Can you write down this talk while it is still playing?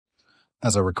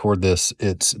As I record this,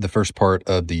 it's the first part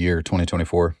of the year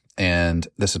 2024, and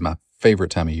this is my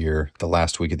favorite time of year, the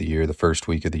last week of the year, the first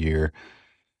week of the year,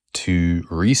 to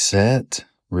reset,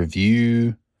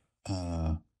 review,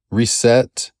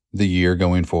 reset the year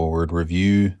going forward,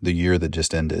 review the year that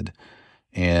just ended.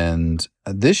 And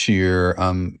this year,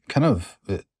 I'm kind of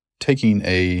taking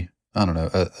a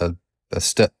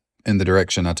step in the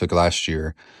direction I took last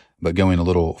year, but going a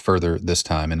little further this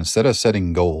time. And instead of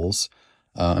setting goals,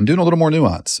 I'm doing a little more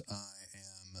nuance. I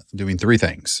am doing three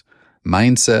things: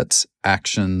 mindsets,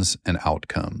 actions, and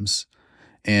outcomes.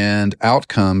 And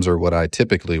outcomes are what I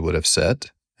typically would have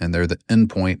set, and they're the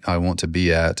endpoint I want to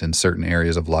be at in certain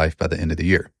areas of life by the end of the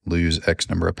year. Lose X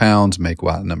number of pounds, make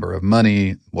Y number of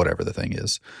money, whatever the thing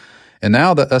is. And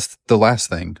now that's the last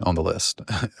thing on the list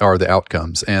are the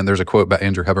outcomes. And there's a quote by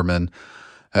Andrew Huberman,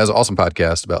 has an awesome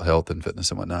podcast about health and fitness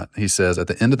and whatnot. He says, at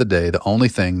the end of the day, the only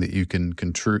thing that you can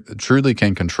truly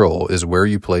can control is where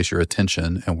you place your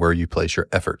attention and where you place your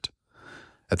effort.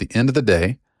 At the end of the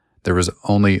day, there is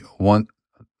only one.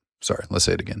 Sorry, let's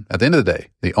say it again. At the end of the day,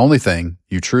 the only thing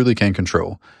you truly can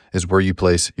control is where you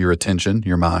place your attention,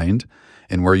 your mind,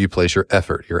 and where you place your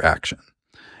effort, your action.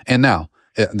 And now,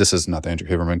 this is not the Andrew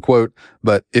Huberman quote,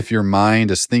 but if your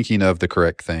mind is thinking of the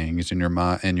correct things and your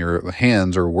mind and your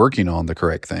hands are working on the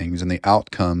correct things, and the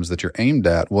outcomes that you're aimed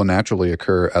at will naturally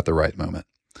occur at the right moment.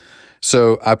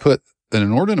 So I put an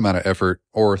inordinate amount of effort,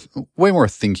 or way more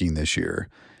thinking this year,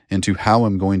 into how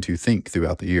I'm going to think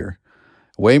throughout the year.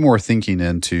 Way more thinking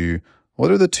into what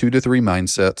are the 2 to 3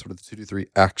 mindsets, what are the 2 to 3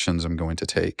 actions I'm going to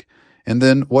take? And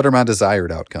then what are my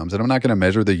desired outcomes? And I'm not going to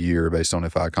measure the year based on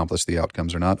if I accomplish the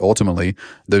outcomes or not. Ultimately,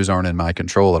 those aren't in my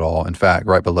control at all. In fact,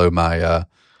 right below my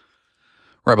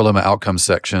outcomes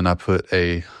section, I put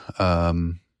a,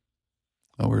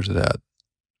 where's it at?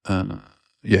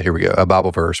 Here we go. A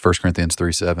Bible verse, 1 Corinthians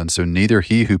 3:7. So neither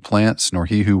he who plants nor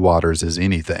he who waters is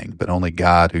anything, but only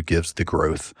God who gives the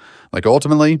growth. Like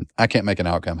ultimately, I can't make an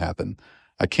outcome happen.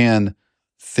 I can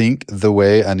think the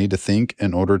way I need to think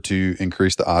in order to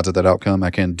increase the odds of that outcome.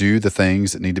 I can do the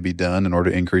things that need to be done in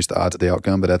order to increase the odds of the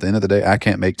outcome. But at the end of the day, I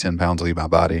can't make 10 pounds leave my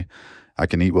body. I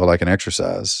can eat well. I can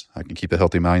exercise. I can keep a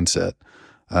healthy mindset.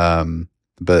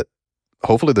 But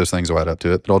hopefully those things will add up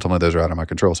to it. But ultimately, those are out of my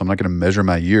control. So I'm not going to measure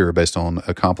my year based on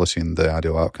accomplishing the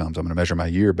ideal outcomes. I'm going to measure my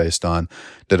year based on,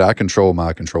 did I control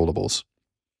my controllables?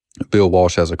 Bill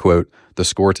Walsh has a quote, "The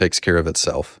score takes care of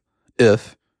itself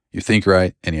if you think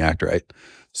right and you act right."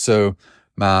 So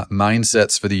my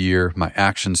mindsets for the year, my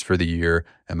actions for the year,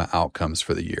 and my outcomes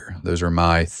for the year. Those are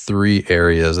my 3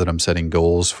 areas that I'm setting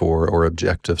goals for or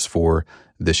objectives for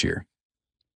this year.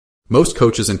 Most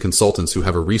coaches and consultants who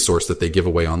have a resource that they give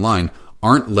away online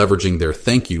aren't leveraging their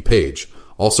thank you page,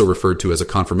 also referred to as a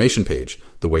confirmation page,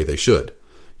 the way they should.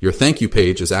 Your thank you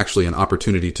page is actually an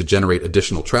opportunity to generate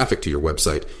additional traffic to your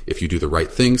website if you do the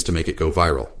right things to make it go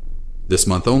viral. This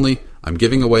month only, I'm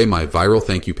giving away my viral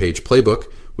thank you page playbook,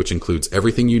 which includes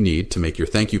everything you need to make your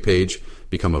thank you page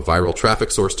become a viral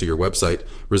traffic source to your website,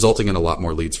 resulting in a lot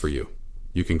more leads for you.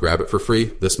 You can grab it for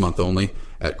free this month only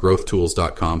at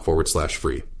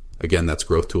growthtools.com/free. Again, that's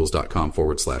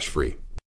growthtools.com/free.